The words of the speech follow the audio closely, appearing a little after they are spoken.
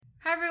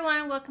Hi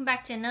everyone, welcome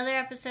back to another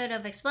episode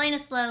of Explain It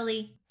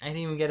Slowly. I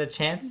didn't even get a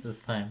chance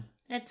this time.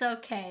 It's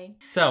okay.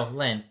 So,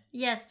 Lynn.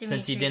 Yes, Dimitri.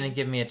 Since you didn't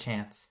give me a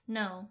chance.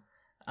 No.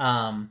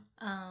 How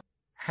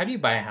do you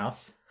buy a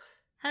house?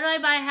 How do I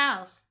buy a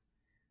house?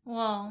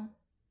 Well,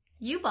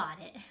 you bought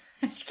it.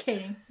 I'm just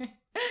kidding.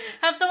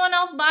 Have someone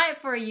else buy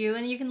it for you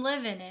and you can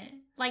live in it.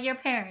 Like your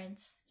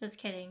parents. Just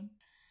kidding.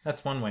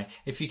 That's one way.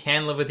 If you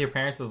can live with your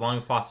parents as long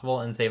as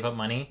possible and save up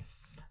money,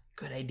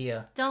 good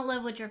idea. Don't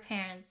live with your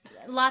parents.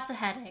 Lots of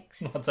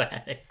headaches. Lots of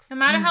headaches. No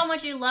matter how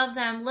much you love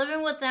them,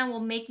 living with them will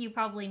make you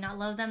probably not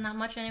love them that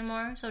much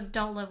anymore. So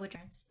don't live with your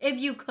parents. If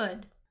you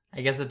could. I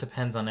guess it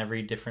depends on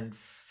every different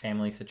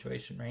family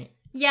situation, right?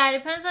 Yeah, it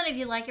depends on if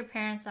you like your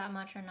parents that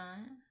much or not.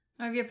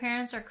 Or if your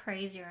parents are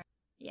crazy or...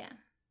 Yeah.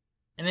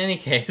 In any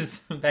case,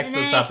 back to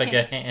the topic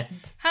at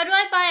hand. How do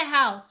I buy a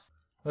house?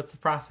 What's the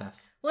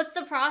process? What's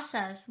the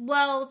process?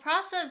 Well, the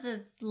process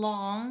is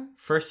long.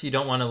 First, you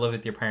don't want to live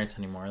with your parents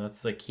anymore.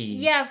 That's the key.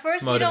 Yeah,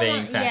 first motivating you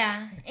don't want...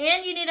 factor. Yeah,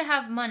 and you need to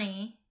have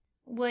money,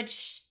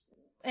 which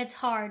it's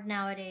hard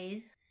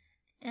nowadays.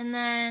 And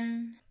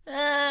then...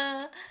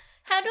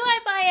 how do I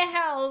buy a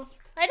house?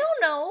 I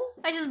don't know.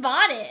 I just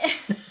bought it.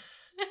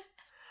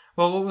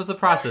 Well, what was the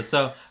process?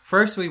 So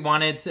first we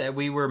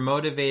were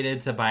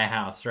motivated to buy a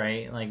house,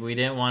 right? Like we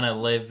didn't want to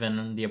live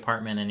in the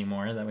apartment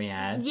anymore that we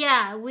had.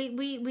 Yeah,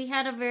 we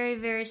had a very,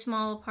 very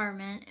small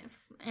apartment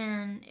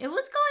and it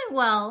was going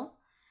well.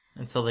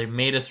 Until they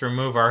made us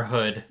remove our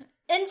hood.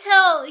 They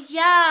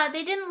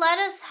didn't let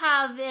us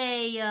have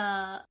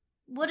a,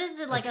 what is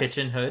it? Like a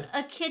kitchen hood?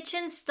 A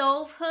kitchen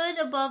stove hood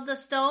above the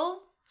stove.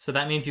 So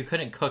that means you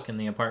couldn't cook in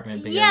the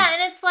apartment. Because... Yeah,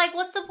 and it's like,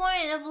 what's the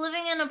point of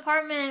living in an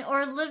apartment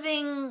or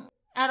living...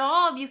 at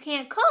all if you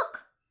can't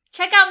cook?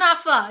 Check out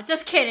Nafa.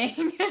 Just kidding.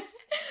 But yeah,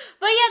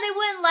 they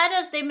wouldn't let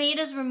us. They made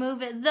us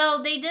remove it. Though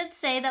they did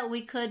say that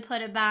we could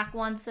put it back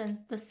once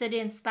the city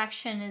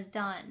inspection is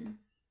done.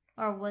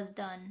 Or is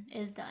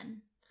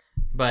done.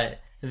 But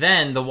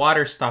then the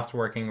water stopped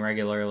working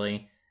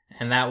regularly.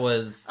 And that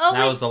was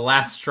the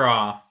last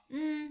straw.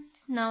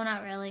 No,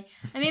 not really.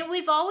 I mean,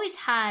 we've always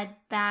had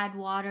bad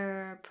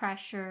water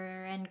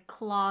pressure and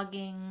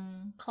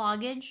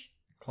cloggage.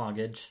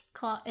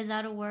 Is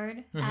that a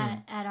word?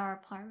 Mm-hmm. At our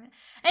apartment.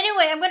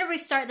 Anyway, I'm going to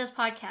restart this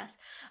podcast.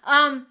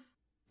 I'm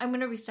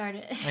going to restart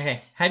it.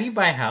 Okay. How do you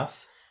buy a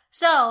house?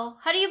 So,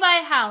 how do you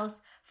buy a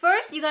house?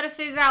 First, you got to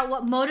figure out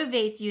what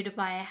motivates you to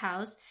buy a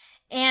house.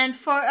 And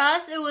for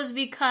us, it was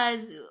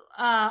because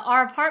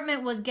our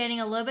apartment was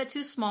getting a little bit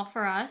too small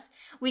for us.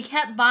 We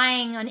kept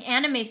buying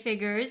anime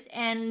figures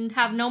and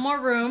have no more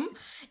room.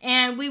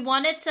 And we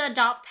wanted to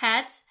adopt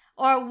pets.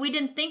 Or we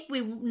didn't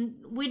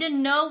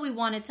know we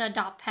wanted to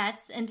adopt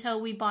pets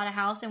until we bought a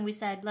house and we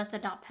said, let's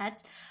adopt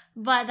pets.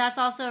 But that's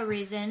also a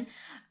reason.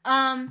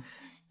 And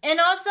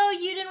also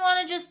you didn't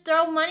want to just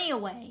throw money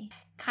away.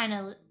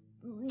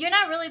 You're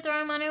not really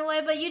throwing money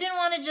away, but you didn't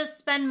want to just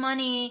spend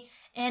money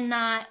and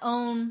not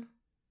own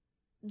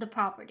the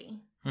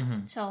property.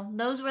 Mm-hmm. So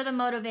those were the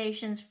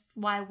motivations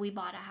why we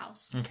bought a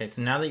house. Okay,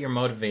 so now that you're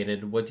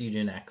motivated, what do you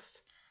do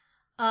next?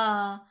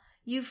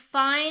 You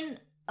find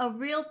a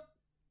realtor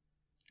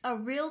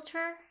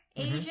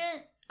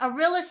agent, a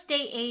real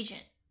estate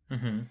agent.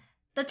 Mm-hmm.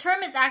 The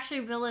term is actually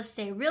real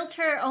estate.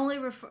 Realtor only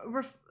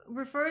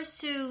refers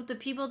to the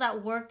people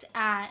that worked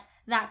at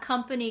that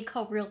company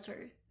called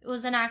Realtor. It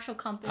was an actual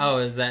company. Oh,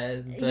 is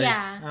that?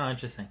 Yeah. Oh,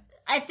 interesting.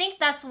 I think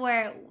that's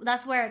where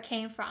it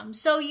came from.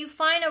 So you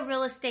find a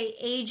real estate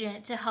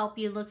agent to help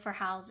you look for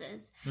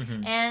houses,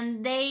 mm-hmm.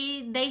 and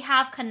they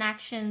have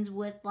connections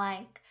with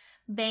like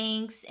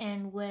banks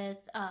and with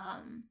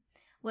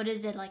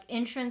like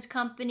insurance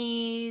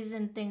companies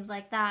and things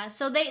like that.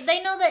 So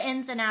they know the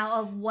ins and outs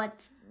of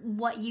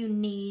what you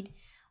need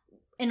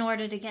in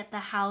order to get the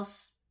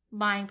house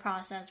buying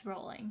process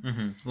rolling.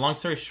 Mm-hmm. Long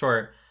story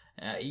short,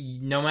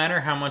 no matter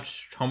how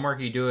much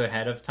homework you do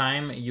ahead of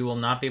time, you will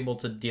not be able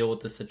to deal with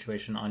the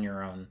situation on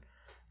your own.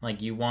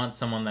 Like you want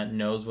someone that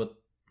knows what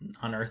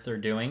on earth they're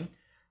doing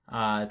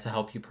to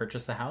help you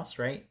purchase the house,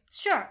 right?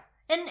 Sure.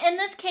 In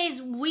this case,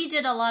 we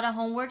did a lot of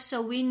homework,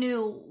 so we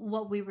knew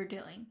what we were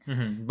doing.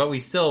 Mm-hmm. But we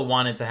still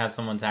wanted to have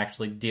someone to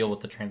actually deal with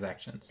the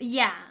transactions.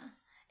 Yeah.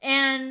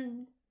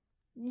 And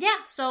yeah,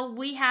 so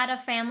we had a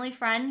family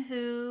friend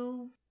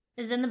who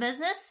is in the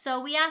business,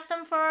 so we asked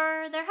them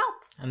for their help.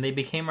 And they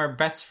became our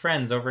best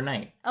friends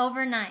overnight.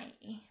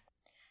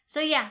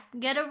 So yeah,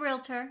 get a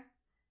realtor.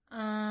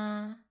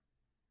 And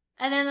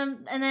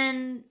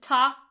then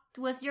talk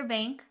with your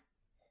bank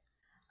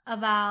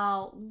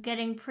about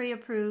getting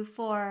pre-approved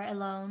for a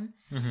loan.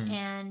 Mm-hmm.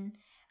 And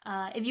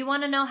if you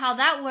want to know how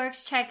that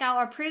works, check out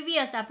our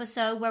previous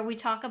episode where we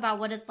talk about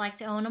what it's like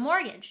to own a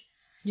mortgage.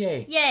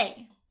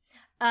 Yay.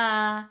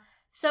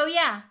 So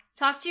yeah,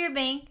 talk to your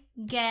bank,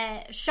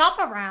 shop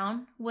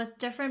around with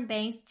different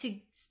banks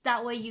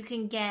that way you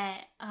can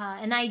get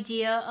an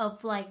idea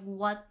of like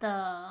what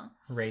the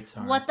rates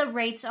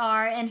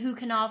are and who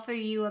can offer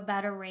you a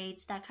better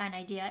rates, that kind of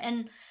idea.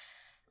 And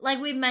like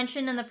we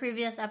mentioned in the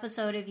previous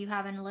episode, if you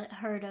haven't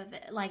heard of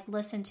it, like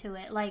listen to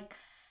it, like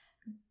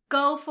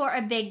go for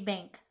a big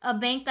bank, a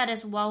bank that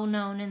is well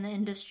known in the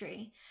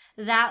industry.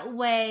 That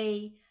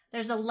way,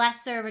 there's a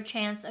lesser of a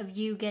chance of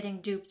you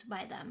getting duped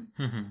by them.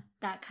 Mm-hmm.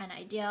 That kind of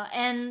idea.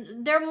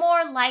 And they're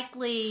more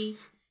likely,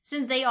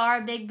 since they are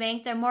a big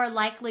bank, they're more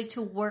likely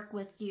to work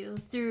with you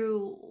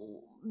through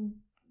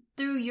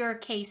your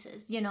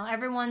cases. You know,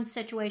 everyone's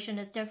situation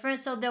is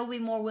different, so they'll be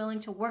more willing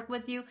to work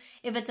with you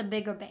if it's a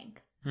bigger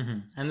bank. Mm-hmm.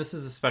 And this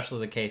is especially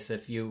the case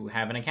if you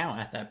have an account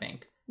at that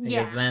bank.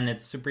 Because then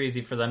it's super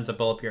easy for them to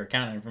pull up your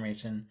account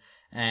information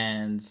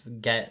and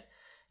get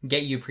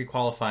you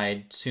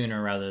pre-qualified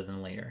sooner rather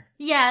than later.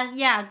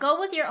 Yeah. Go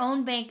with your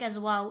own bank as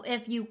well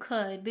if you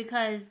could,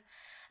 because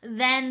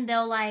then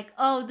they'll like,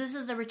 oh, this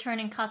is a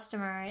returning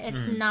customer.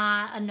 It's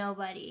not a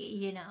nobody,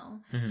 you know.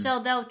 Mm-hmm.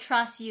 So they'll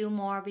trust you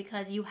more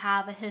because you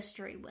have a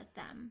history with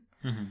them.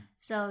 Mm-hmm.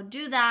 So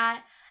do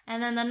that.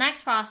 And then the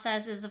next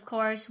process is, of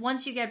course,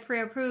 once you get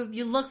pre-approved,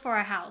 you look for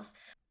a house.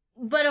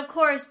 But of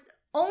course,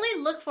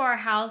 only look for a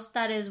house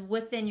that is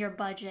within your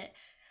budget.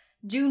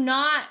 Do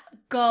not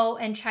go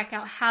and check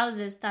out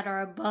houses that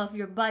are above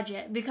your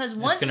budget, because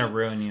once it's going to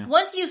ruin you.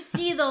 Once you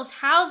see those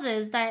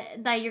houses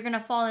that you're going to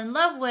fall in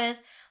love with,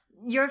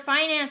 your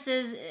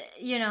finances,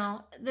 you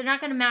know, they're not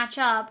going to match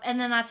up, and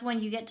then that's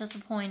when you get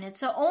disappointed.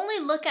 So only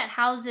look at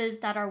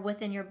houses that are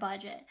within your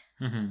budget.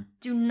 Mm-hmm.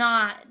 Do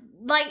not,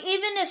 like,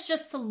 even if it's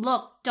just to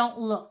look, don't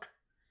look.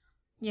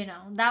 You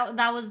know,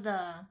 that was the...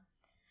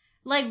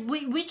 Like,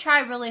 we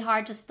try really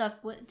hard to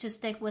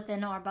stick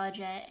within our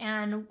budget,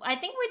 and I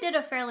think we did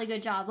a fairly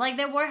good job. Like,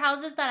 there were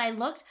houses that I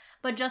looked,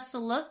 but just to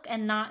look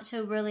and not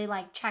to really,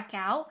 like, check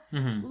out.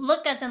 Mm-hmm.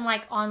 Look as in,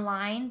 like,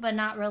 online, but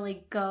not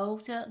really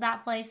go to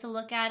that place to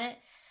look at it.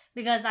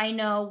 Because I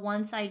know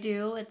once I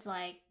do, it's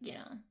like, you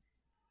know.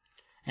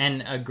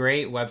 And a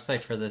great website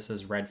for this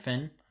is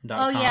Redfin.com.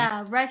 Oh,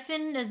 yeah.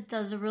 Redfin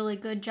does a really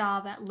good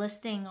job at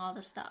listing all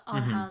the stuff, all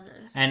the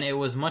houses. And it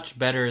was much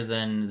better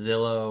than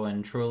Zillow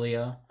and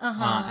Trulia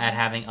at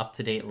having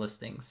up-to-date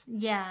listings.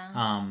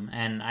 Yeah.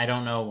 And I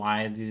don't know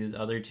why the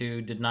other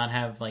two did not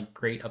have, like,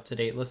 great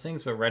up-to-date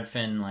listings, but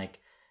Redfin, like,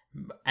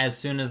 as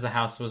soon as the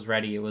house was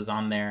ready, it was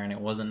on there, and it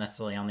wasn't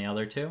necessarily on the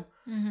other two.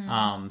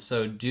 Mm-hmm.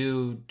 So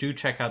do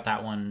check out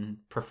that one,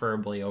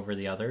 preferably over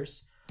the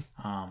others.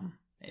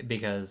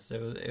 Because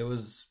it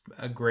was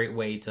a great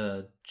way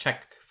to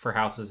check for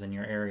houses in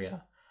your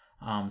area,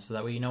 so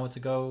that way you know what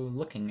to go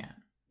looking at.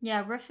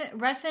 Yeah,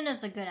 Redfin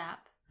is a good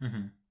app.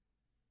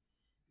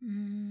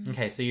 Mm-hmm.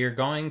 Okay, so you're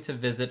going to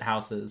visit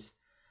houses.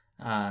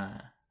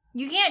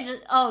 You can't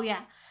just... Oh,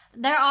 yeah.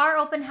 There are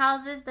open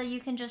houses that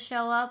you can just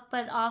show up,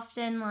 but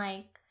often,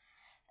 like,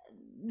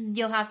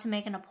 you'll have to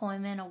make an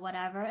appointment or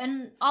whatever.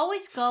 And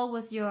always go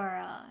with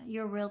your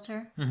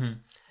realtor. Mm-hmm.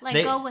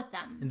 Like, go with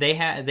them.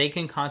 They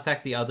can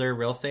contact the other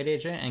real estate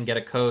agent and get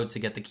a code to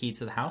get the key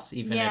to the house,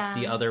 even if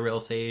the other real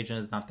estate agent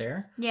is not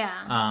there.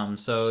 Yeah.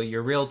 So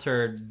your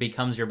realtor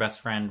becomes your best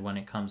friend when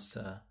it comes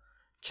to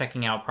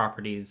checking out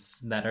properties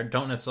that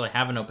don't necessarily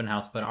have an open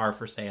house but are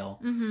for sale,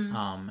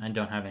 and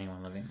don't have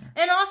anyone living there.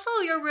 And also,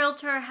 your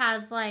realtor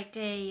has like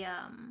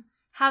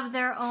have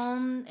their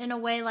own, in a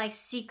way, like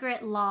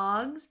secret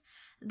logs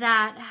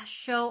that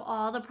show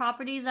all the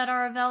properties that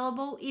are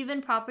available,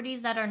 even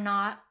properties that are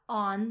not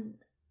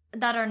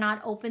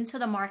open to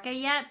the market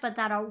yet, but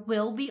that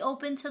will be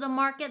open to the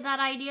market, that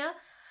idea.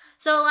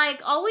 So,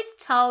 like, always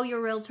tell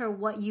your realtor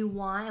what you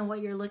want and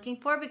what you're looking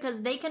for,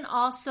 because they can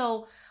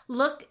also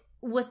look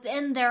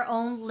within their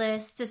own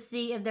list to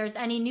see if there's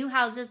any new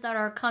houses that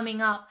are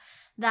coming up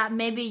that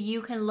maybe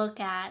you can look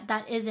at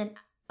that isn't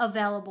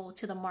available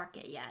to the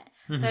market yet.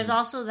 Mm-hmm. There's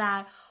also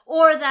that.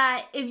 Or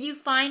that if you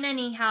find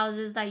any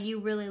houses that you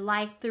really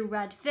like through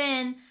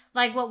Redfin,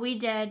 like what we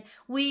did,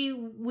 we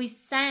would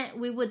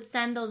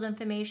send those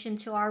information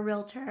to our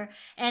realtor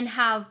and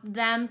have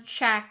them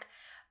check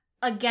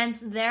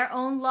against their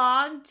own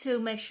log to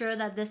make sure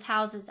that this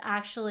house is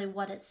actually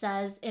what it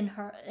says in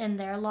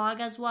their log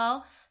as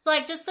well. So,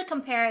 like, just to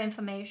compare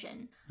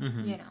information,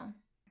 you know.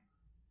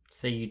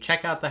 So you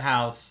check out the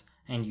house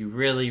and you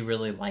really,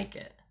 really like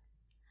it.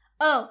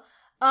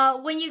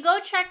 When you go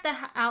check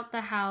out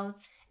the house,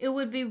 it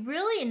would be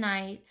really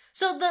nice.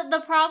 So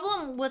the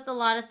problem with a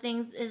lot of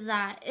things is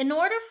that in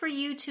order for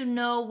you to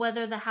know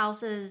whether the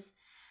house is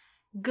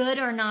good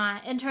or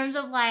not, in terms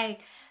of,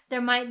 like,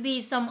 there might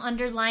be some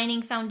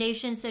underlining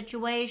foundation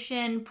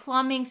situation,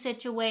 plumbing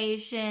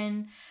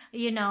situation,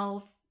 you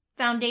know,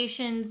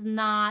 foundations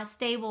not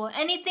stable,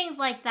 any things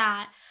like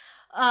that.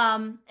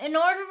 In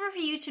order for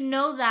you to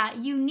know that,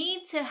 you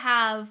need to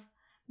have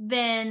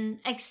been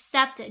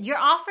accepted. Your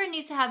offer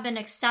needs to have been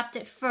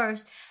accepted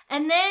first,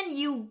 and then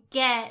you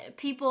get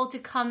people to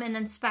come and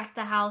inspect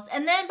the house,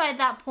 and then by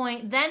that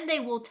point, then they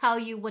will tell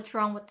you what's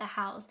wrong with the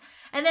house,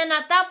 and then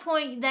at that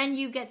point, then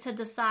you get to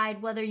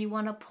decide whether you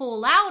want to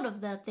pull out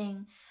of the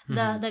thing,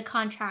 the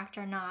contract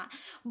or not.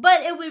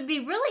 But it would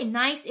be really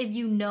nice if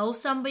you know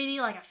somebody,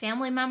 like a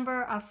family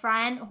member, a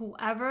friend,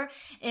 whoever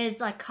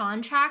is a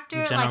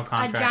contractor,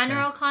 a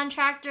general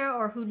contractor,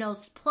 or who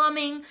knows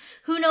plumbing,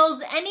 who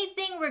knows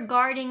anything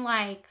regarding,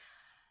 like,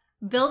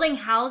 building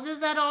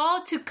houses at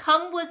all to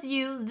come with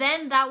you,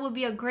 then that would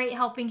be a great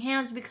helping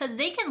hands because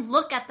they can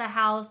look at the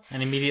house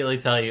and immediately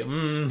tell you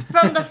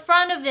from the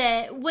front of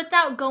it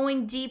without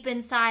going deep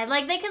inside.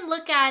 Like they can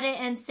look at it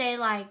and say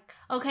like,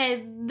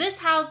 okay, this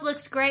house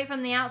looks great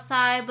from the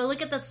outside, but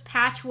look at this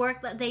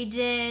patchwork that they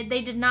did.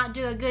 They did not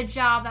do a good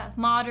job at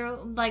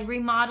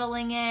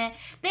remodeling it.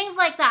 Things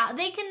like that.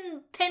 They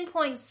can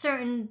pinpoint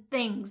certain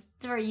things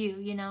for you,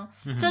 you know?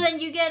 Mm-hmm. So then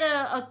you get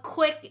a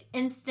quick,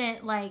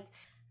 instant, like...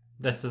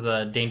 This is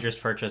a dangerous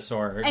purchase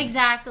or...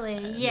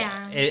 Exactly,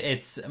 yeah.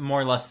 It's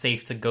more or less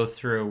safe to go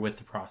through with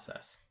the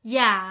process.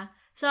 Yeah.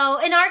 So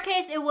in our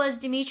case, it was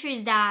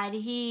Dimitri's dad.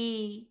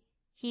 He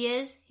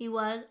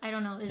was, I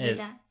don't know, is your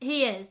dad?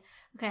 He is.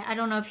 Okay, I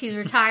don't know if he's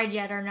retired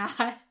yet or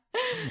not.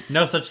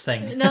 No such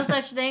thing. No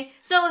such thing.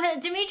 So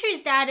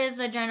Dimitri's dad is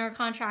a general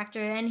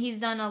contractor, and he's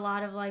done a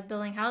lot of like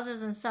building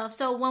houses and stuff.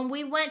 So when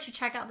we went to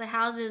check out the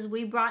houses,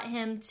 we brought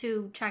him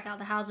to check out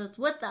the houses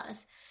with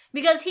us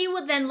because he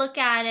would then look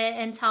at it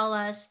and tell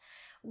us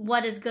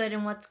what is good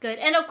and what's good.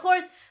 And of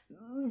course,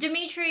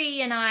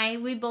 Dimitri and I,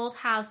 we both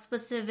have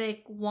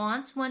specific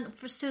wants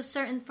for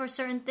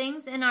certain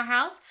things in our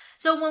house.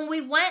 So when we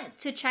went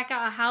to check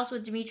out a house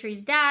with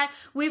Dimitri's dad,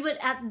 we would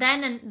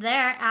then and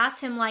there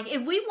ask him like,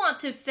 if we want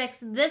to fix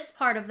this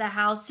part of the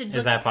house,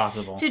 is that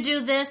possible? To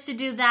do this, to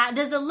do that,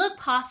 does it look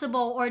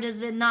possible or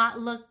does it not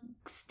look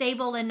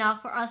stable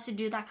enough for us to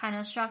do that kind of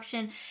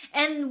construction?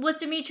 And with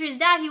Dimitri's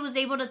dad, he was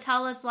able to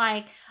tell us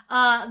like,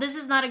 this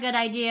is not a good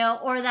idea,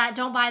 or that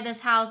don't buy this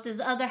house, this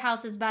other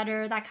house is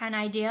better, that kind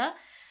of idea.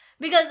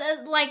 Because,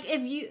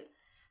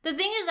 the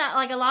thing is that,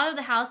 like, a lot of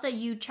the house that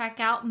you check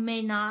out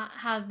may not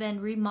have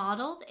been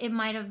remodeled. It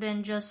might have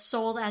been just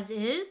sold as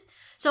is.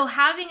 So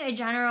having a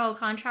general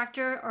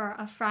contractor or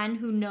a friend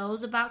who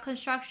knows about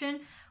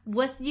construction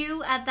with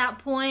you at that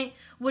point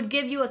would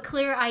give you a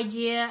clear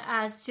idea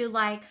as to,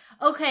 like,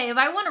 okay, if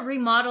I want to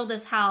remodel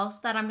this house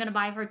that I'm going to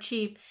buy for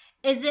cheap,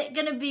 is it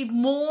going to be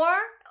more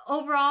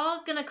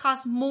overall going to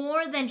cost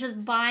more than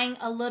just buying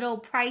a little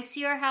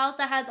pricier house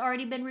that has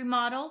already been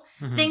remodeled?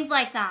 Mm-hmm. Things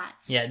like that.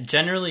 Yeah,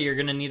 generally you're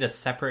going to need a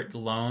separate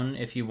loan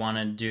if you want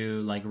to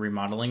do like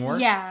remodeling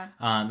work. Yeah.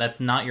 That's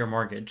not your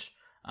mortgage.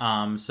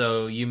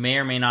 So you may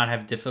or may not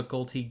have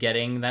difficulty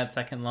getting that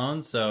second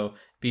loan. So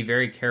be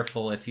very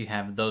careful if you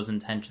have those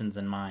intentions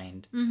in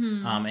mind.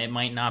 Mm-hmm. It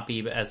might not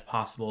be as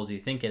possible as you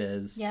think it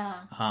is. Yeah.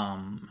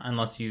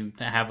 Unless you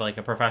have like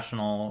a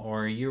professional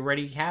or you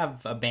already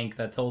have a bank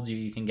that told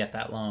you can get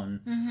that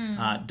loan.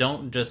 Mm-hmm.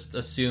 Don't just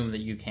assume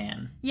that you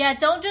can. Yeah,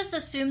 don't just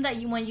assume that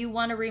when you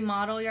want to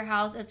remodel your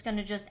house, it's going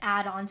to just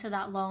add on to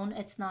that loan.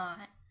 It's not.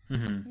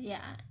 Mm-hmm.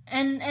 Yeah,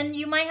 and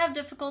you might have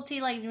difficulty,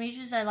 like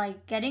Dimitri said,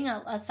 like getting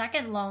a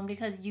second loan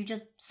because you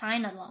just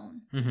sign a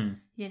loan. Mm-hmm.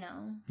 You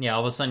know. Yeah, all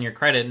of a sudden your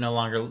credit no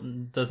longer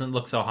doesn't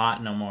look so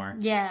hot no more.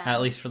 Yeah.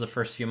 At least for the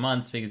first few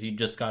months because you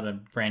just got a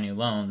brand new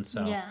loan.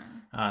 So yeah,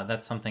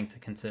 that's something to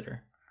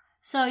consider.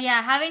 So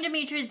yeah, having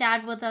Dimitri's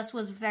dad with us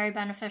was very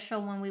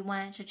beneficial when we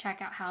went to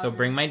check out houses. So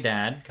bring my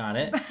dad, got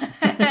it.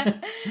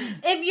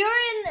 If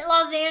you're in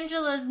Los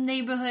Angeles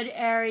neighborhood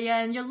area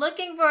and you're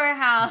looking for a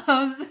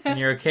house... and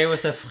you're okay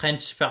with a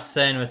French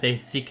person with a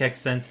sick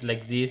accent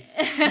like this.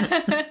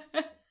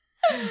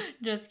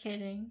 Just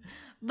kidding.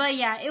 But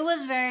yeah, it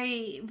was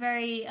very,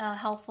 very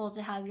helpful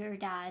to have your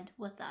dad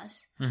with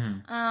us.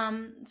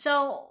 Mm-hmm.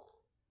 So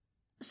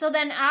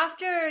then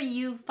after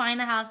you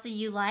find the house that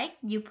you like,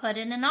 you put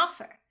in an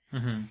offer.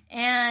 Mm-hmm.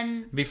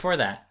 And before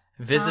that,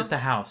 visit the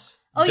house.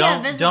 Oh,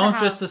 don't visit don't the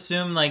just house.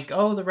 assume like,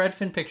 oh, the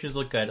Redfin pictures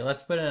look good.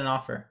 Let's put in an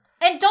offer.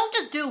 And don't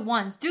just do it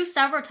once. Do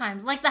several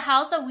times. Like the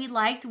house that we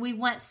liked, we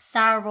went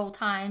several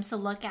times to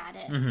look at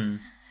it. Mm-hmm.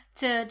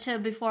 To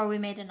before we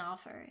made an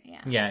offer.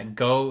 Yeah. Yeah.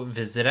 Go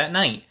visit at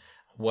night.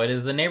 What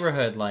is the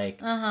neighborhood like?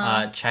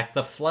 Uh-huh. Check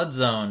the flood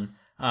zone.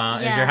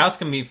 Is your house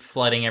gonna be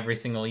flooding every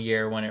single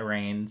year when it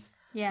rains?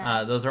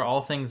 Yeah. Those are all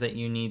things that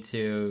you need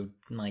to,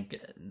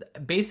 like,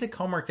 basic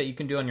homework that you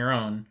can do on your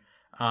own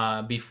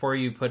before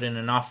you put in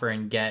an offer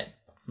and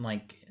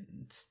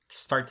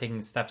start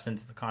taking steps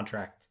into the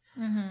contract.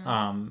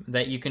 Mm-hmm.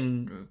 That you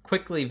can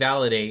quickly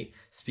validate,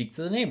 speak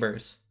to the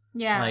neighbors.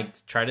 Yeah.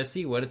 Like, try to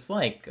see what it's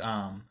like.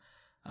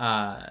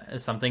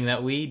 Something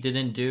that we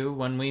didn't do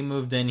when we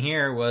moved in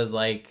here was,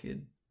 like,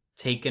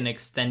 take an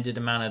extended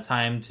amount of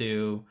time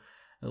to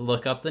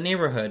look up the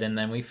neighborhood, and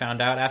then we found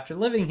out after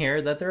living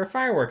here that there are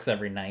fireworks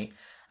every night.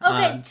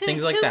 Okay, to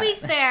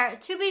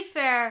be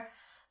fair,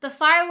 the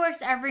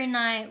fireworks every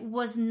night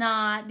was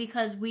not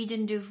because we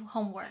didn't do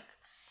homework.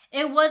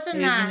 It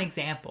wasn't that.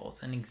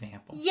 It's an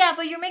example. Yeah,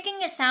 but you're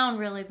making it sound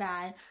really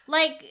bad.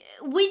 Like,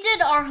 we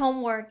did our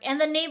homework,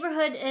 and the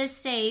neighborhood is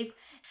safe.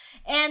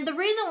 And the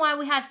reason why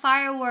we had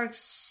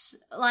fireworks,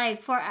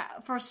 like,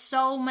 for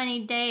so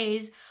many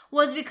days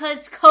was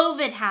because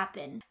COVID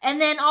happened.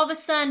 And then all of a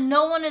sudden,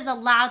 no one is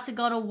allowed to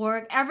go to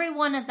work.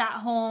 Everyone is at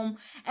home.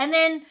 And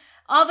then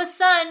all of a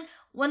sudden,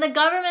 when the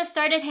government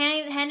started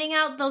handing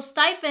out those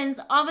stipends,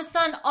 all of a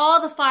sudden,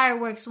 all the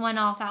fireworks went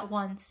off at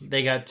once.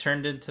 They got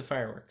turned into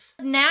fireworks.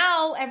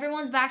 Now,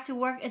 everyone's back to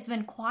work. It's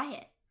been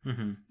quiet.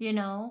 You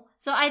know?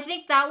 So I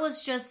think that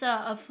was just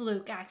a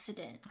fluke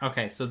accident.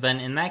 Okay, so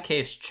then in that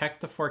case, check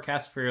the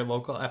forecast for your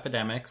local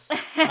epidemics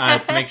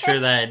to make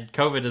sure that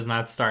COVID is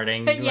not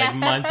starting like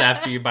months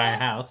after you buy a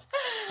house.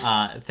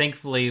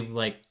 Thankfully,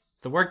 like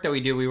the work that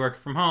we do, we work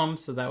from home,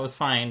 so that was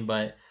fine,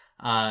 but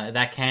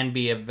that can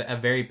be a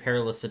very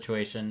perilous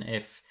situation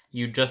if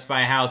you just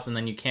buy a house and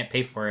then you can't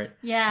pay for it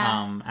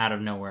out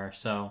of nowhere.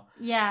 So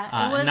it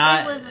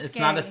was it's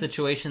scary. not a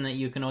situation that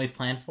you can always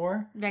plan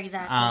for.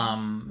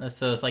 Exactly.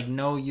 So it's like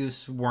no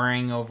use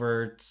worrying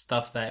over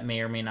stuff that may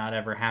or may not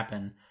ever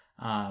happen.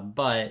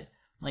 But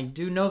like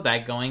do know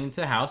that going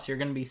into a house, you're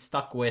going to be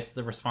stuck with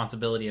the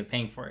responsibility of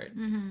paying for it.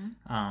 No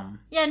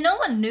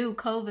one knew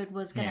COVID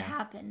was going to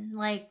happen.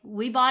 Like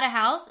we bought a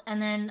house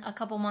and then a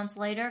couple months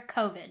later,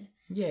 COVID.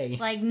 Yay.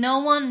 Like no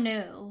one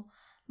knew.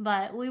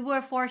 But we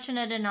were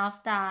fortunate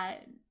enough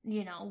that,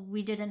 you know,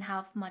 we didn't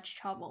have much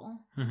trouble.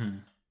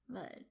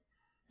 But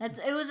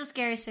it was a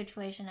scary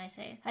situation, I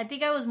say. I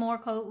think I was more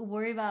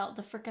worried about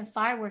the freaking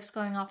fireworks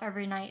going off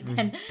every night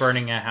than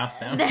burning a house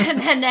down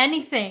than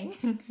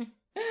anything.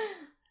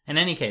 In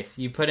any case,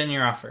 you put in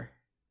your offer.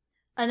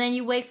 And then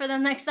you wait for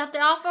them to accept the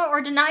offer or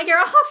deny your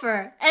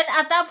offer. And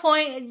at that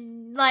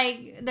point,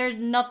 like, there's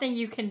nothing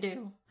you can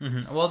do.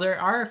 Well, there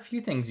are a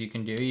few things you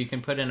can do. You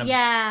can put in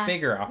a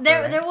bigger offer.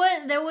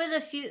 There was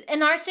a few.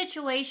 In our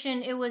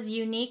situation, it was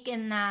unique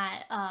in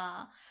that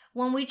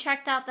when we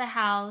checked out the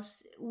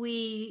house,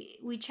 we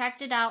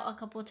checked it out a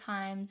couple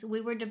times.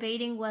 We were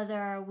debating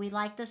whether we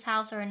liked this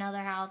house or another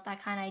house, that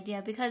kind of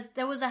idea. Because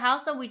there was a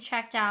house that we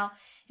checked out.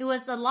 It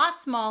was a lot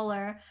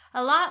smaller,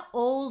 a lot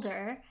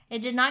older.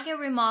 It did not get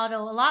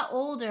remodeled, a lot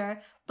older,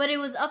 but it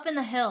was up in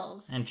the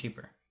hills. And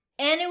cheaper.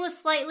 And it was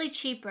slightly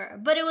cheaper,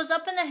 but it was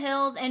up in the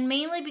hills, and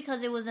mainly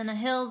because it was in the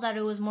hills that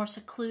it was more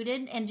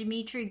secluded, and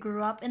Dimitri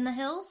grew up in the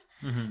hills.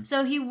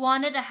 So he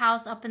wanted a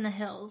house up in the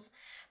hills.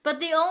 But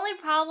the only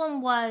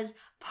problem was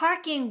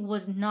parking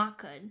was not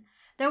good.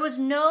 There was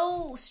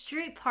no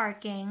street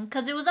parking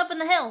because it was up in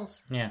the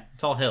hills. Yeah,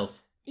 it's all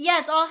hills. Yeah,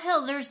 it's all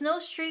hills. There's no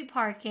street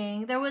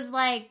parking. There was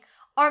like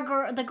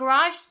the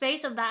garage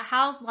space of that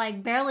house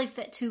like barely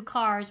fit 2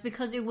 cars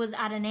because it was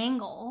at an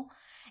angle.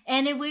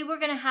 And if we were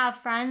going to have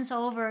friends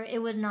over, it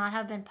would not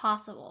have been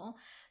possible.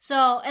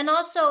 So, and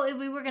also if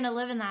we were going to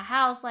live in that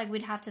house, like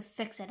we'd have to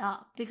fix it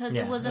up because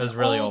it was an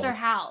really older old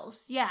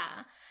house. Yeah.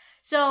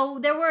 So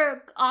there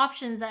were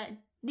options that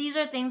these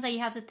are things that you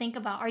have to think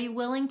about. Are you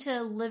willing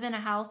to live in a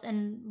house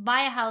and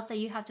buy a house that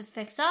you have to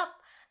fix up,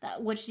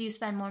 which you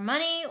spend more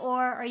money,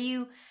 or are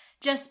you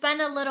just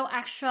spend a little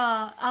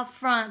extra up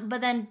front, but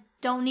then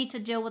don't need to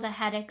deal with the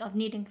headache of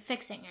needing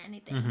fixing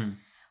anything?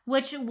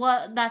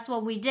 That's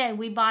what we did.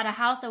 We bought a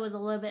house that was a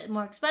little bit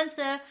more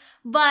expensive,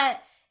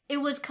 but it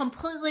was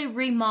completely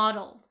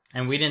remodeled.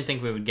 And we didn't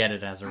think we would get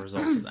it as a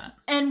result of that.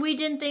 And we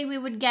didn't think we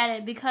would get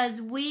it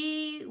because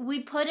we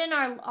put in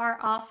our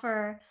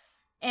offer,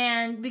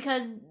 and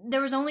because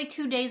there was only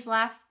 2 days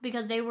left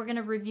because they were going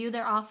to review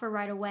their offer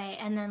right away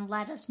and then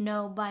let us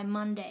know by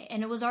Monday.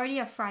 And it was already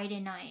a Friday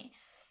night.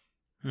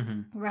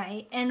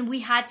 Right? And we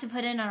had to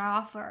put in our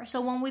offer.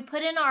 So when we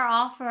put in our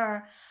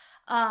offer,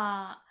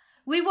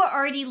 we were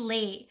already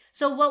late.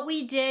 So what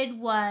we did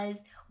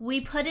was we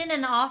put in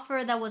an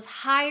offer that was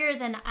higher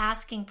than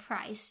asking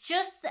price,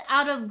 just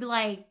out of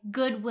like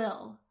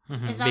goodwill.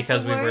 Is that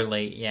because the we word? were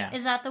late, yeah.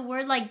 Is that the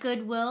word? Like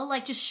goodwill?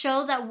 Like to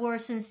show that we're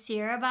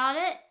sincere about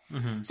it.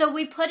 So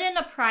we put in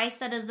a price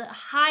that is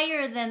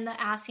higher than the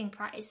asking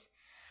price.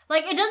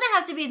 Like it doesn't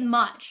have to be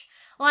much.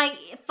 Like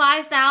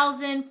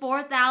 5,000,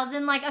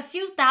 4,000, like a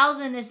few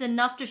thousand is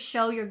enough to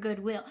show your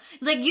goodwill.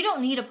 Like you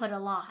don't need to put a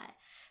lot.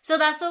 So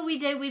that's what we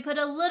did. We put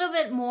a little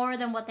bit more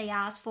than what they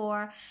asked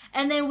for.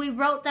 And then we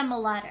wrote them a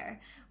letter.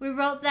 We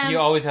wrote them... You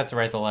always have to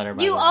write the letter, by the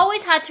way. You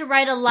always had to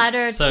write a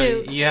letter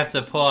so to... you have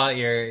to pull out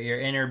your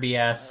inner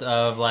BS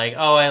of like,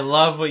 oh, I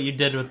love what you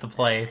did with the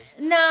place.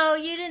 No,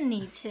 you didn't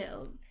need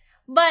to.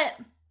 But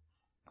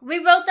we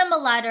wrote them a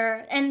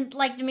letter. And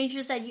like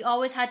Dimitri said, you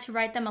always had to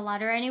write them a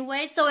letter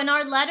anyway. So in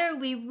our letter,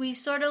 we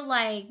sort of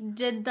like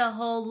did the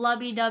whole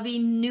lovey-dovey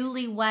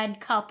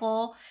newlywed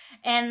couple.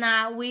 And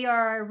that we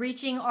are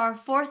reaching our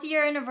 4th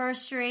year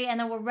anniversary, and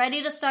then we're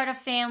ready to start a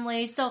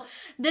family. So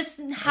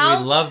this house...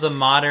 We love the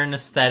modern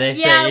aesthetic.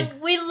 Yeah,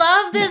 we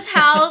love this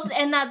house,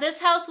 and that this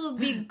house will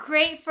be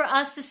great for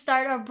us to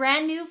start a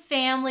brand new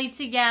family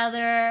together.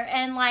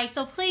 And like,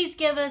 so please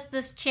give us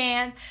this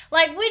chance.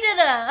 Like, we did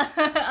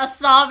a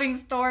sobbing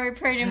story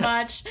pretty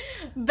much,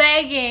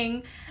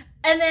 begging.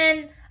 And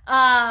then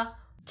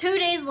 2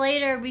 days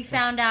later, we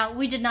found out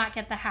we did not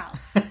get the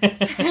house.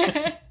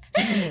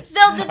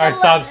 Our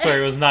sob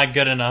story was not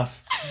good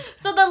enough.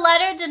 So the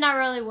letter did not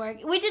really work.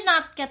 We did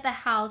not get the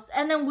house.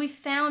 And then we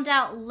found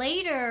out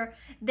later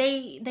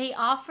they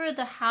offered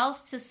the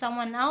house to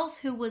someone else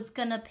who was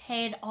going to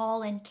pay it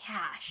all in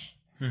cash.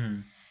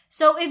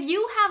 So if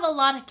you have a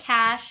lot of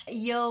cash,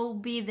 you'll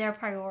be their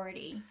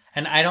priority.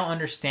 And I don't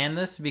understand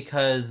this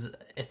because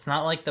it's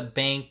not like the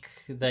bank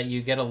that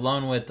you get a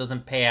loan with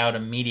doesn't pay out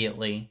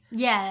immediately.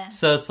 Yeah.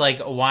 So it's like,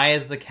 why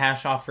is the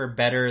cash offer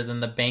better than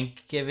the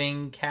bank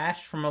giving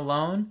cash from a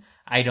loan?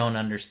 I don't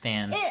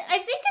understand. I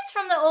think it's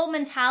from the old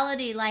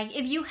mentality. Like,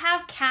 if you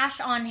have cash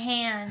on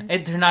hand...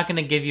 They're not going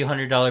to give you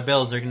 $100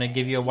 bills. They're going to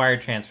give you a wire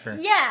transfer.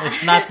 Yeah.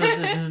 It's not...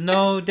 There's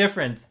no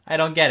difference. I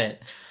don't get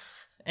it.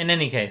 In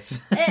any case.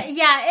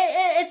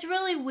 It's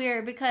really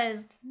weird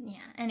because... Yeah,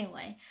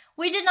 anyway.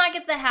 We did not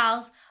get the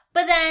house,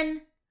 but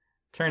then...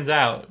 Turns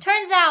out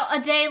a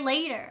day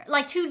later,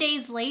 like 2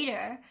 days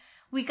later,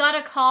 we got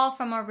a call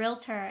from our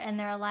realtor and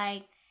they're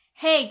like,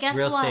 hey, guess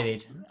what? Real estate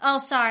agent. Oh,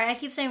 sorry. I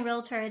keep saying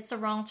realtor. It's the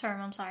wrong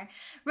term. I'm sorry.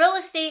 Real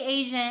estate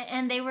agent.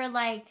 And they were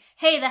like,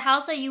 hey, the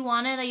house that you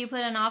wanted, that you put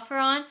an offer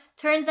on,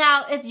 turns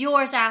out it's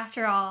yours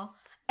after all.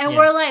 And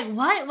we're like,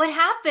 what? What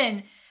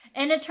happened?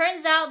 And it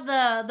turns out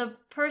the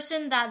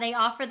person that they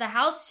offered the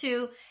house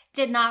to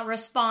did not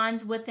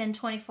respond within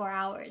 24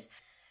 hours.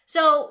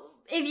 So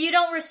if you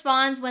don't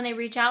respond when they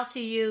reach out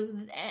to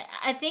you,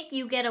 I think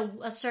you get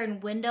a certain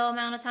window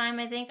amount of time,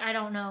 I think. I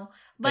don't know.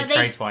 But they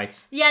tried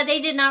twice. Yeah,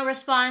 they did not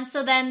respond.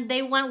 So then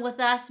they went with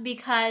us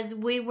because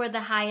we were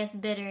the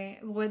highest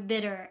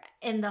bidder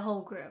in the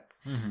whole group.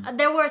 Mm-hmm.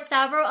 There were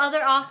several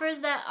other offers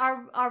that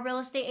our real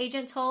estate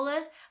agent told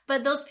us,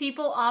 but those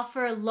people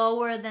offer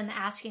lower than the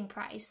asking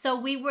price. So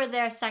we were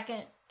their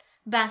second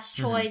best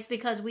choice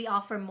because we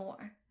offer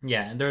more.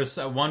 Yeah, there's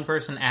one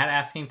person at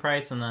asking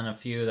price and then a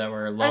few that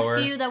were lower.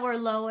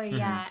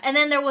 Yeah. And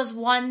then there was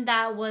one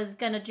that was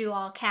going to do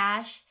all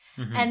cash.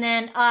 Mm-hmm. And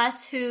then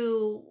us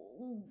who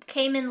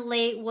came in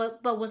late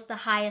but was the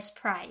highest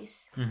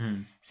price.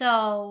 Mm-hmm.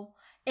 So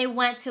it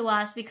went to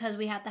us because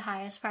we had the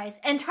highest price.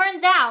 And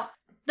turns out,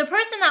 the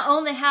person that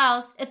owned the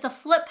house, it's a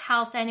flip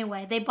house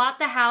anyway. They bought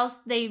the house,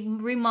 they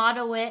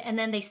remodel it, and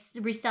then they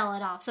resell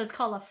it off. So it's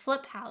called a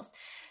flip house.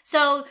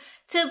 So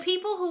to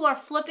people who are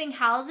flipping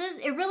houses,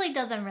 it really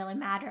doesn't really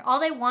matter.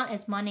 All they want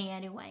is money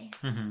anyway.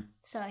 Mm-hmm.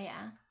 So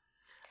yeah.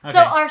 Okay. So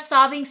our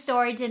sobbing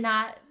story did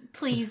not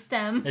please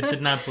them. It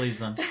did not please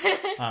them.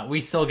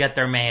 We still get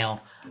their mail.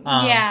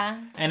 Yeah.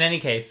 In any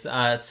case,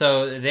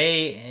 so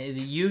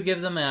you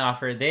give them an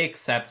offer, they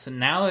accept.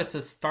 Now it's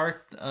a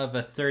start of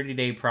a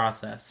 30-day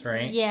process,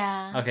 right?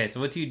 Yeah. Okay,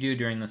 so what do you do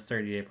during this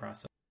 30-day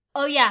process?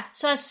 Oh yeah.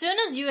 So as soon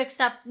as you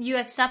accept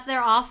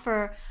their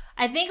offer,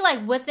 I think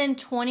like within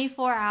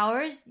 24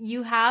 hours,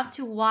 you have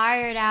to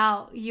wire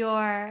out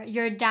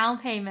your down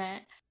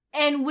payment.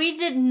 And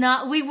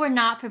we were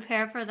not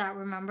prepared for that,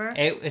 remember?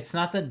 It's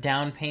not the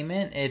down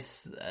payment.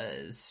 It's,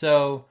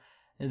 so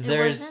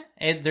there's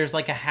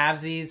like a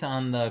halvesies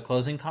on the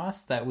closing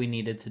costs that we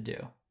needed to do.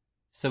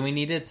 So we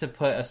needed to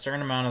put a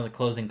certain amount of the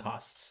closing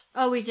costs.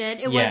 Oh, we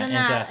did? It wasn't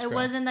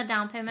the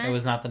down payment? It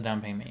was not the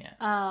down payment yet.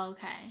 Oh,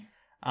 okay.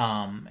 If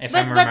I'm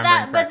remembering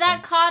correctly. But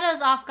that caught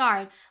us off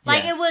guard.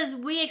 Like it was,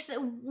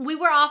 we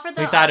were offered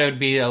we thought it would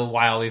be a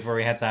while before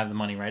we had to have the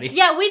money ready.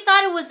 Yeah, we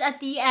thought it was at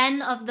the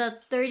end of the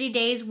 30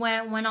 days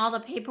when all the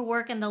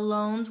paperwork and the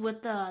loans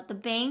with the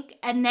bank,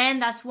 and then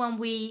that's when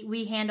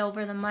we hand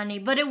over the money.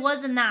 But it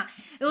wasn't that.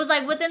 It was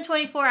like within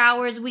 24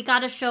 hours, we got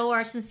to show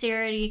our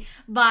sincerity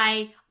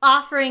by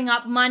offering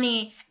up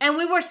money, and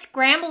we were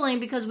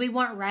scrambling because we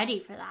weren't ready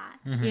for that,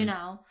 you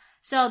know.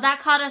 So that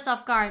caught us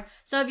off guard.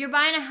 So if you're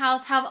buying a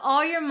house, have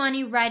all your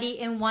money ready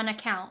in one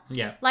account.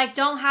 Yeah. Like,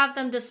 don't have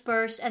them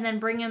dispersed and then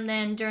bring them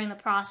in during the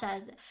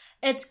process.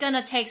 It's going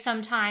to take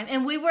some time.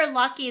 And we were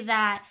lucky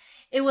that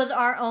it was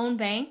our own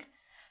bank.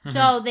 Mm-hmm.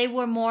 So they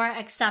were more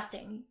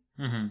accepting.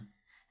 Mm-hmm.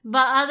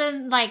 But other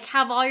than, like,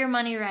 have all your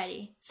money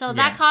ready. So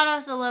that caught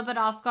us a little bit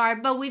off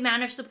guard. But we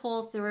managed to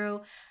pull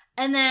through.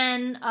 And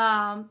then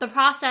the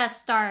process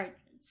starts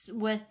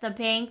with the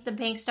bank. The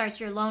bank starts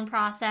your loan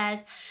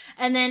process,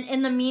 and then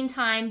in the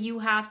meantime you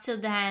have to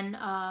then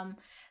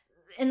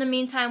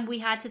we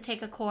had to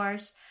take a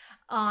course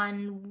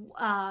on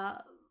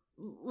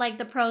like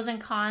the pros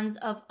and cons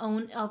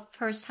of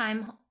first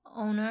time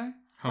owner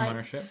home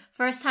ownership,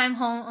 first time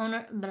home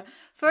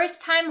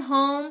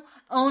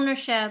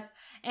ownership.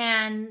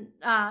 And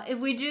if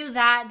we do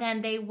that,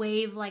 then they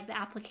waive like the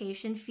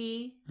application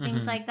fee,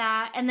 things like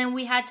that. And then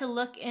we had to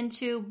look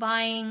into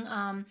buying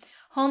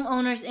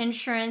homeowners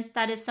insurance.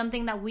 That is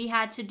something that we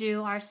had to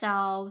do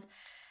ourselves.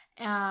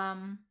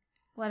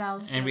 What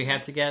else? And we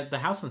had to get the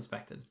house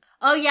inspected.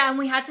 Oh yeah, and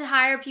we had to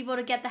hire people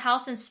to get the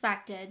house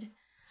inspected.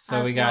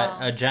 So we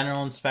got a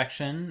general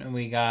inspection, and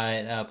we got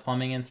a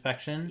plumbing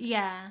inspection.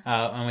 Yeah.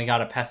 And we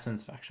got a pest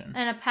inspection.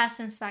 And a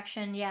pest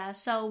inspection, yeah.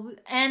 So,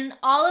 and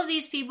all of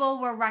these people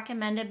were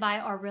recommended by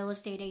our real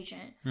estate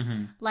agent.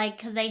 Mm-hmm. Like,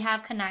 because they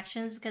have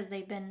connections, because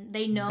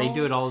they know. They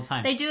do it all the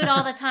time. They do it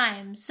all the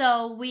time.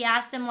 So we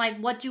asked them, like,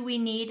 what do we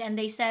need? And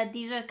they said,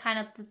 these are kind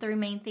of the three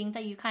main things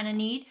that you kind of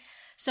need.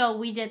 So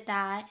we did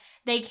that.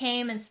 They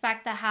came,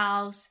 inspect the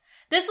house.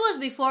 This was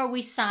before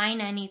we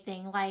sign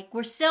anything. Like,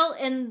 we're still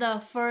in the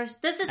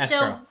first... This is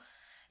escrow.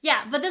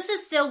 Yeah, but this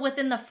is still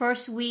within the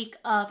first week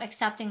of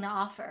accepting the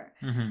offer.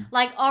 Mm-hmm.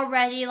 Like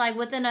already, like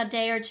within a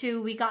day or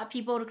two, we got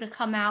people to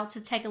come out to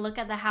take a look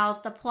at the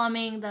house, the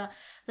plumbing, the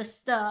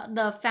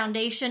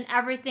foundation,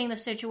 everything, the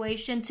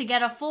situation, to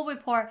get a full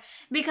report.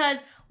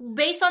 Because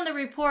based on the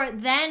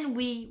report, then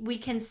we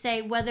can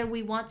say whether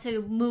we want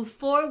to move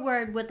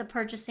forward with the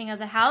purchasing of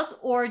the house,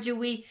 or do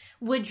we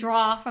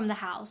withdraw from the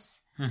house.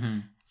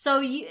 Mm-hmm.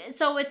 So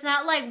it's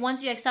not like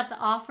once you accept the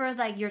offer,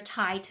 like you're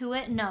tied to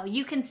it. No,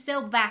 you can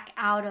still back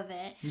out of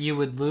it. You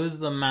would lose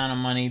the amount of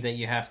money that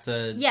you have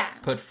to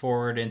put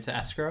forward into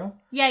escrow.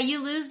 Yeah,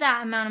 you lose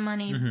that amount of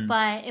money,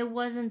 but it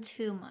wasn't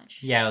too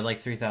much. Yeah, it was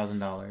like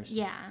 $3,000.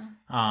 Yeah.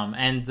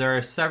 And there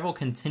are several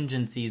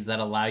contingencies that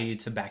allow you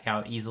to back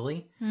out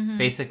easily. Mm-hmm.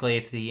 Basically,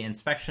 if the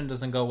inspection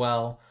doesn't go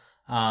well,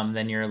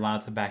 then you're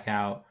allowed to back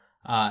out.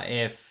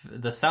 If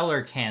the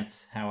seller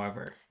can't,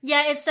 however.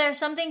 Yeah, if there's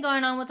something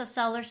going on with the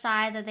seller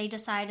side that they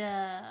decide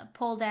to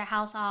pull their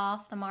house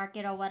off the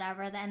market or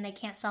whatever, then they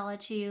can't sell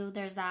it to you,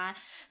 there's that.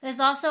 There's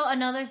also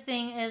another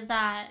thing is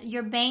that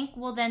your bank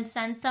will then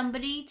send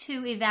somebody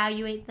to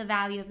evaluate the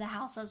value of the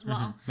house as well.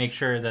 Mm-hmm. Make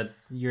sure that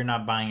you're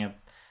not buying a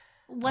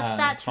What's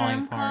that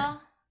term apart. called?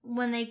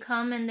 When they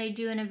come and they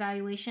do an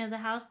evaluation of the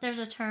house, there's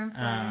a term for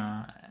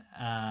it.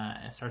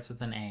 It starts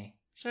with an A.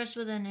 Starts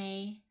with an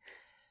A.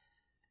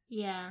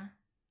 Yeah.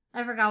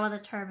 I forgot what the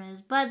term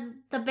is. But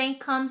the bank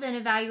comes and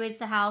evaluates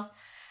the house.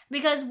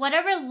 Because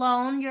whatever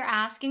loan you're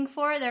asking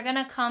for, they're going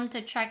to come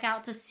to check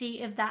out to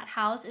see if that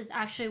house is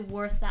actually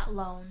worth that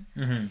loan.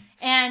 Mm-hmm.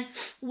 And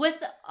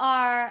with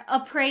our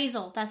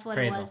appraisal, that's what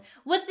it was.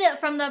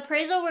 From the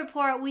appraisal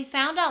report, we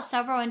found out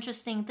several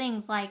interesting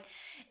things. Like,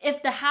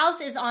 if the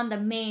house is on the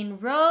main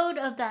road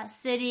of that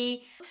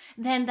city,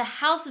 then the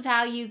house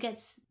value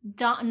gets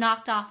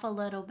knocked off a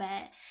little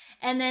bit.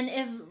 And then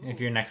if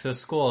you're next to a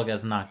school, it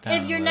gets knocked down.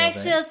 If you're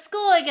next to a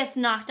school, it gets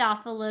knocked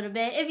off a little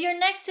bit. If you're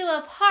next to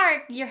a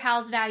park, your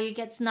house value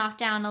gets knocked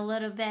down a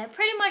little bit.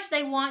 Pretty much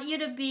they want you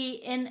to be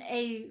in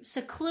a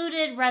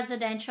secluded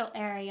residential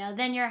area.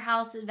 Then your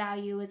house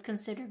value is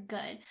considered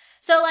good.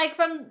 So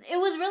it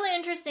was really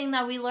interesting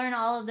that we learned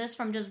all of this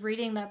from just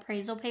reading the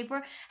appraisal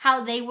paper,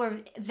 how they were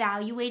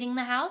evaluating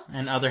the house.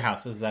 And other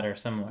houses that are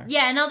similar.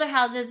 Yeah, and other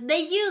houses. They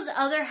use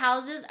other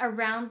houses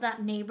around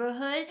that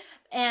neighborhood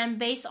and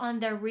based on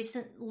their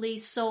recently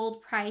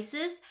sold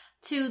prices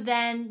to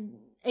then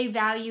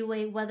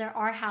evaluate whether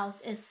our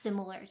house is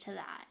similar to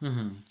that.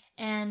 Mm-hmm.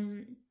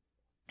 And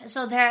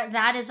so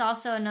that is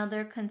also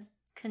another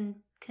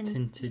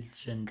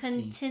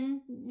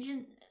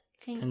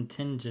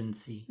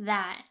contingency.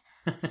 That.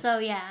 So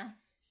yeah.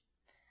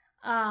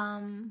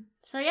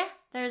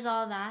 There's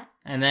all that.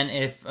 And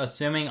then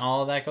assuming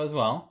all of that goes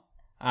well,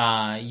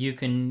 you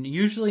can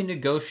usually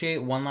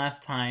negotiate one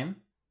last time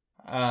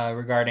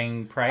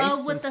regarding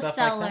price with and the stuff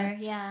seller, like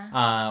that.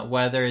 Yeah.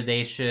 Whether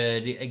they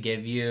should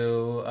give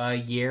you a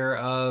year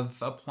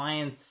of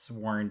appliance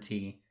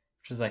warranty,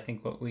 which is I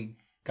think what we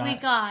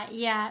got.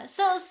 Yeah.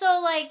 So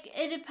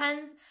it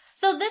depends.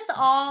 So this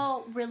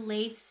all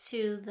relates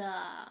to the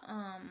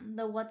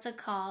what's it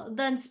called?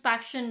 The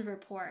inspection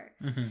report.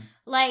 Mm-hmm.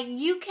 Like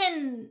you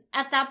can,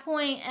 at that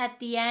point, at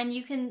the end,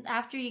 you can,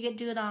 after you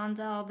do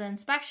all the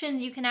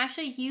inspections, you can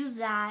actually use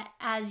that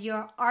as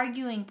your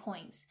arguing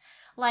points.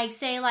 Like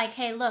say like,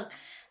 hey, look,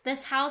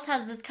 this house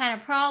has this kind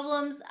of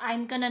problems.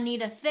 I'm gonna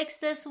need to fix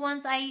this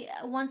once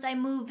I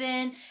move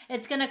in.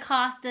 It's gonna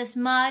cost this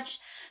much.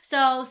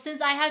 So since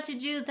I have to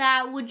do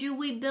that, would you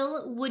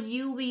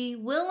be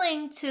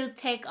willing to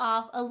take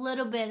off a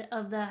little bit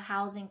of the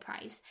housing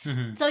price?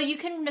 Mm-hmm. So you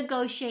can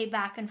negotiate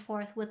back and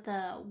forth with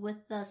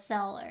the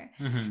seller.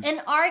 Mm-hmm. In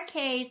our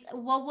case,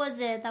 what was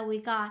it that we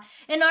got?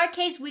 In our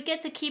case, we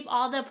get to keep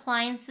all the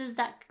appliances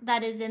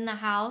that is in the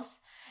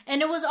house.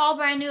 And it was all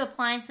brand new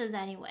appliances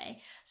anyway.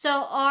 So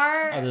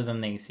other than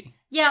the AC.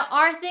 Yeah,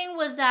 our thing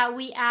was that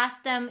we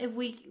asked them if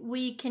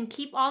we can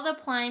keep all the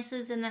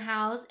appliances in the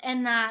house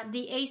and that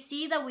the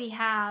AC that we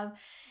have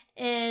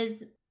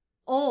is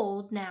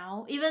old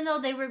now. Even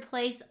though they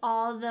replaced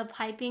all the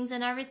pipings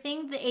and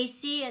everything, the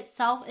AC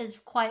itself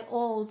is quite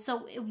old.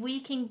 So if we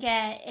can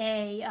get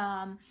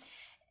an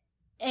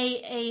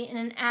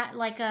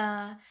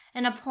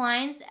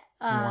appliance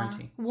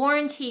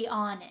warranty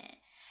on it.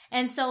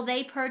 And so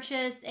they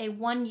purchased a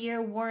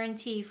 1-year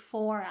warranty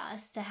for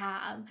us to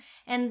have.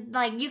 And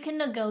like you can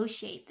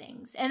negotiate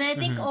things. And I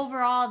think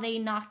overall they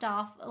knocked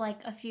off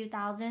like a few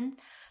thousand.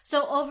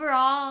 So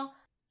overall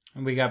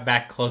we got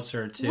back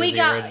closer to the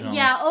original.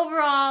 Yeah,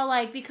 overall,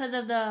 like because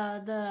of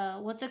the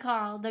what's it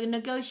called? The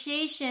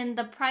negotiation,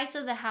 the price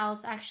of the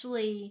house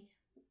actually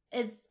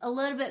is a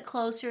little bit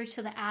closer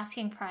to the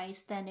asking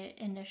price than it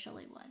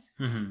initially was.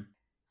 Mm-hmm.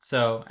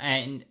 So,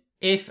 and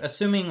if,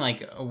 assuming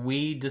like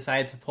we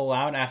decide to pull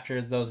out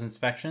after those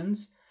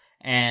inspections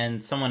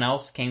and someone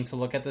else came to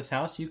look at this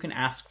house, you can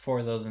ask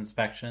for those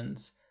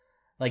inspections.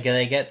 Like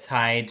they get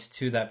tied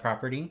to that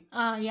property.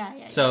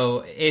 Yeah.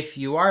 So if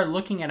you are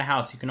looking at a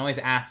house, you can always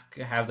ask,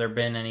 have there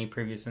been any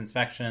previous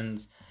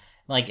inspections?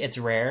 Like it's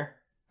rare.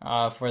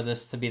 for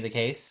this to be the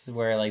case,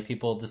 where like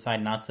people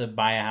decide not to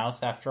buy a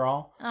house after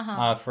all,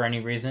 for any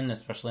reason,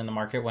 especially in the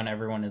market when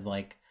everyone is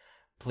like,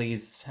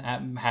 please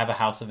have a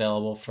house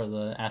available for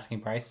the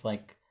asking price.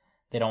 Like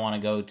they don't want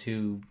to go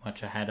too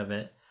much ahead of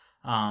it.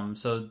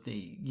 So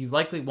you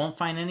likely won't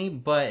find any,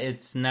 but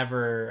it's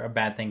never a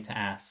bad thing to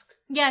ask.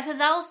 Yeah, because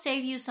that will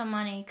save you some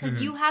money.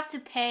 Because you have to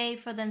pay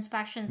for the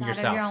inspections out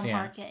of your own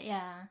pocket.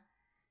 Yeah.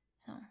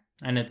 So.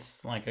 And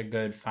it's like a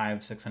good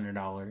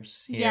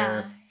 $500-$600 here,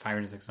 yeah.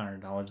 $500 to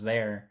 $600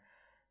 there.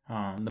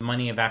 The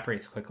money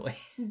evaporates quickly.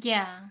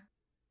 Yeah.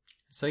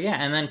 So yeah,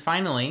 and then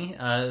finally,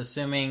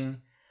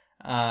 assuming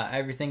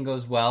everything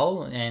goes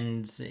well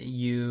and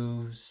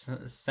you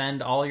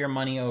send all your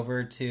money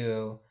over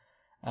to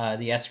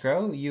the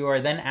escrow, you are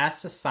then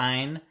asked to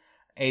sign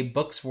a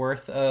book's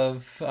worth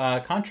of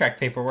contract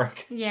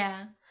paperwork.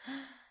 Yeah.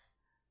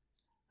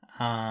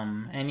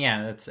 And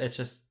yeah, it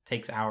just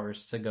takes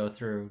hours to go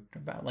through,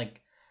 about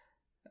like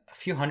a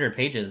few hundred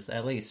pages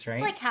at least, right?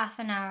 It's like half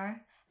an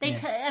hour.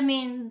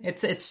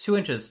 It's 2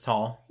 inches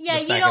tall. Yeah,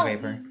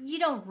 paper. You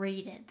don't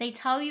read it. They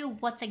tell you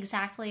what's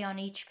exactly on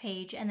each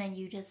page, and then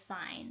you just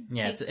sign.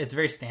 Yeah, it's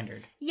very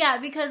standard. Yeah,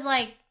 because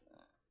like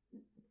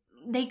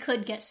they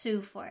could get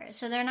sued for it,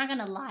 so they're not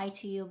gonna lie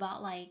to you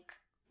about like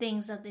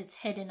things that it's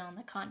hidden on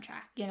the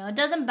contract. You know, it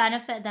doesn't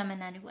benefit them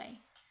in any way.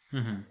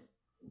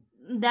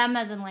 Mm-hmm. Them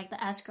as in like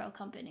the escrow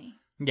company.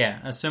 Yeah,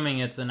 assuming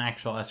it's an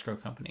actual escrow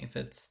company. If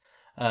it's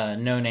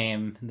no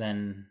name,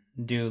 then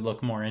do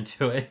look more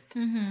into it.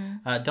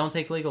 Mm-hmm. Don't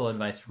take legal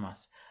advice from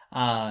us.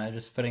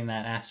 Just putting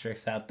that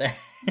asterisk out there.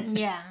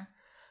 Yeah.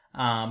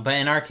 But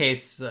in our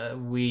case,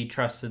 we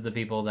trusted the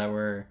people that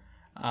were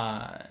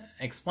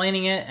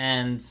explaining it,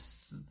 and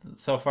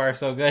so far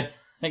so good,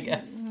 I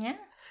guess.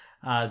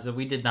 Yeah. So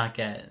we did not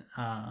get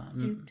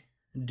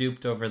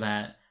duped over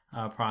that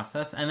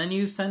process. And then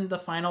you send the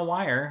final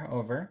wire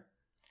over,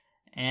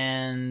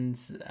 and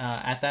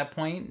at that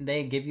point,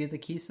 they give you the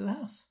keys to the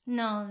house.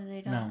 No,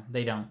 they don't. No,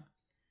 they don't.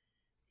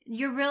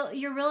 Your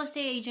real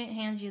estate agent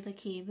hands you the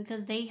key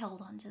because they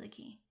held on to the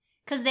key.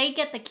 Because they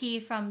get the key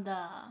from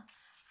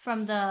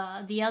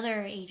the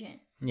other agent.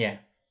 Yeah.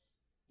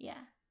 Yeah.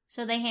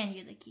 So they hand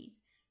you the keys.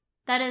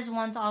 That is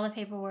once all the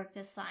paperwork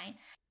is signed.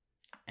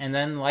 And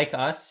then, like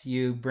us,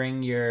 you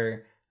bring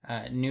your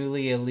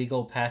newly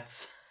illegal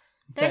pets.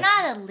 They're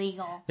not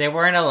illegal. They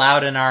weren't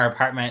allowed in our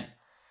apartment.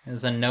 It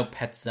was a no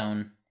pet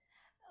zone.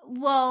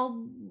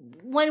 Well,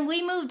 when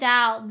we moved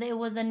out, there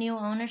was a new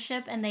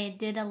ownership and they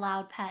did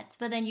allow pets,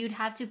 but then you'd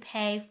have to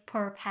pay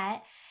per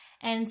pet.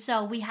 And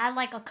so we had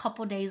like a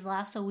couple days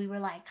left, so we were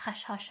like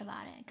hush hush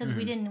about it because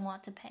we didn't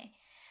want to pay.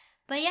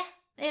 But yeah,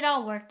 it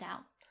all worked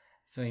out.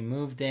 So we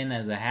moved in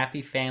as a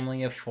happy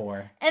family of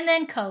 4. And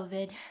then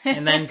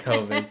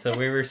COVID. So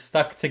we were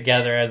stuck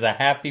together as a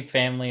happy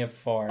family of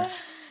 4.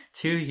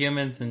 2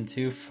 humans and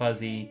 2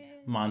 fuzzy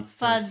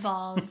monsters.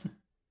 Fuzzballs.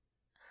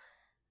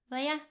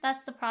 But yeah,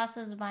 that's the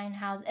process of buying a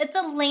house. It's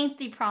a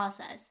lengthy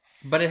process.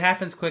 But it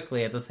happens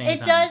quickly at the same time.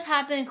 It does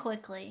happen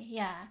quickly,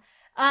 yeah.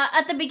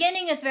 At the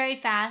beginning, it's very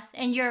fast,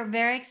 and you're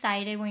very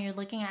excited when you're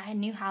looking at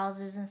new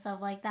houses and stuff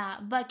like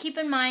that. But keep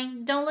in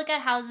mind, don't look at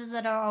houses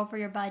that are over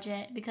your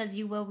budget because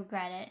you will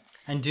regret it.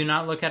 And do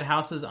not look at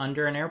houses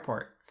under an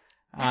airport.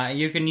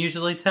 You can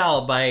usually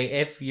tell by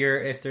if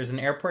there's an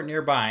airport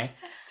nearby.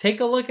 Take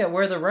a look at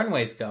where the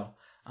runways go.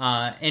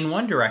 In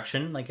one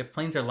direction, like if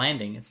planes are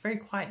landing, it's very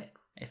quiet.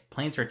 If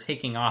planes are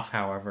taking off,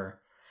 however,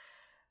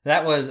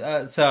 that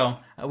was so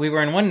we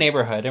were in one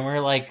neighborhood and we were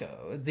like,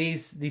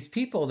 these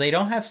people, they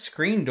don't have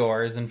screen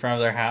doors in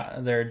front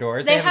of their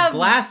doors. They have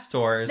glass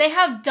doors. They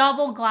have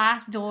double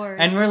glass doors.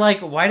 And we're like,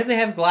 why do they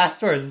have glass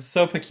doors? It's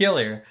so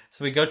peculiar.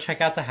 So we go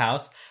check out the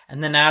house,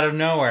 and then out of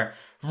nowhere,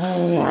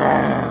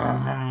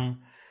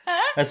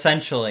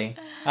 essentially,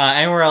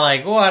 and we're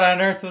like, what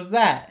on earth was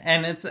that?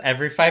 And it's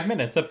every 5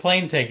 minutes a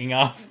plane taking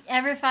off.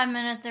 Every 5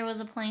 minutes there was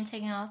a plane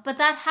taking off. But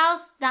that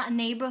house, that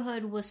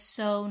neighborhood was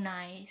so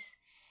nice.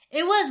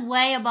 It was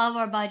way above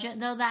our budget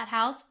though, that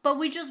house, but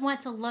we just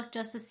went to look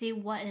just to see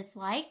what it's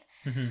like.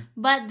 Mm-hmm.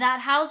 But that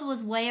house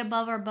was way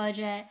above our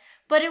budget,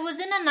 but it was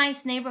in a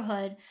nice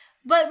neighborhood.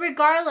 But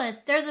regardless,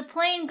 there's a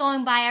plane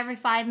going by every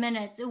 5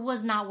 minutes. It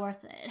was not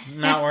worth it.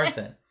 Not worth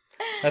it.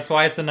 That's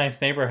why it's a nice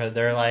neighborhood.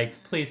 They're like,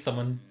 please,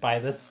 someone buy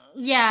this.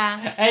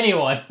 Yeah.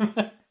 Anyone.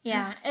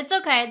 Yeah, it's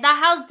okay.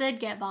 That house did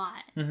get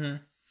bought. Mm-hmm.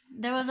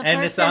 There was a person...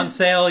 And it's on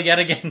sale yet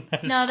again.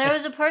 No, there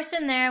was a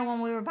person there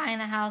when we were buying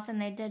the house, and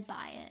they did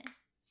buy it.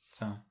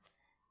 So...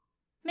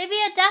 Maybe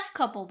a deaf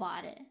couple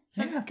bought it.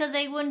 Because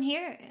they wouldn't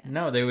hear it.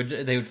 No, they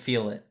would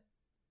feel it.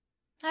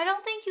 I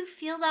don't think you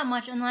feel that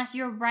much unless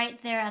you're right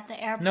there at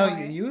the airport. No,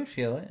 you would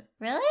feel it.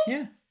 Really?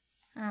 Yeah.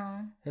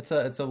 Oh.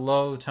 It's a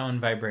low tone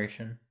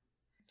vibration.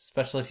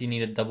 Especially if you need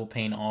to double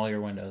pane all your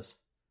windows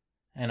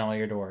and all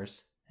your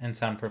doors and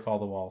soundproof all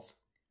the walls.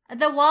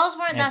 The walls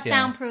weren't that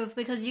soundproof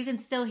because you can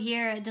still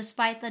hear it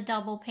despite the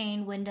double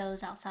pane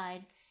windows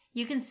outside.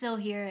 You can still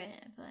hear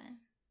it, but...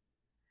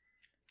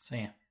 So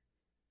yeah.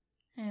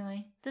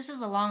 Anyway, this is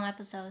a long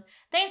episode.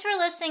 Thanks for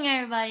listening,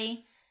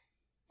 everybody.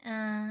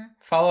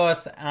 Follow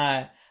us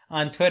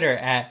on Twitter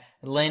at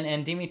Lin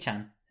and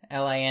Dimi-chan.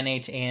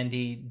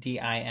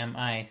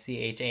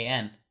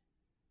 LINHANDDIMICHAN.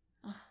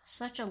 Oh,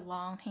 such a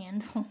long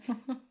handle.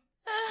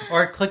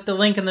 Or click the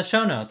link in the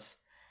show notes.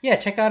 Yeah,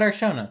 check out our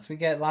show notes. We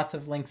get lots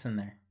of links in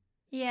there.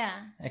 Yeah.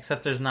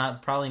 Except there's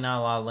probably not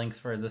a lot of links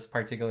for this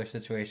particular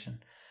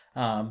situation.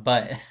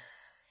 But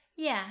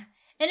yeah.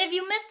 And if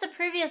you missed the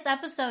previous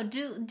episode,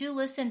 do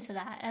listen to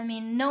that. I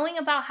mean, knowing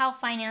about how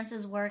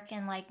finances work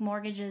and like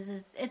mortgages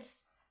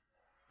it's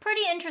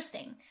pretty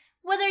interesting.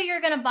 Whether you're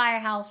going to buy a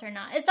house or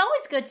not. It's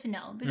always good to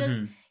know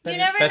because you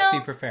never know. Best be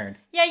prepared.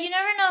 Yeah, you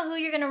never know who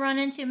you're going to run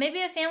into.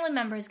 Maybe a family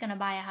member is going to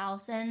buy a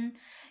house and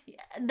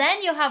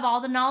then you'll have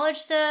all the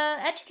knowledge to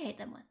educate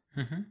them with.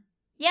 Mm-hmm.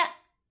 Yeah.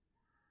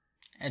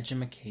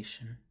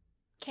 Edumacation.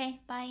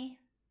 Okay, bye.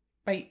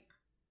 Bye.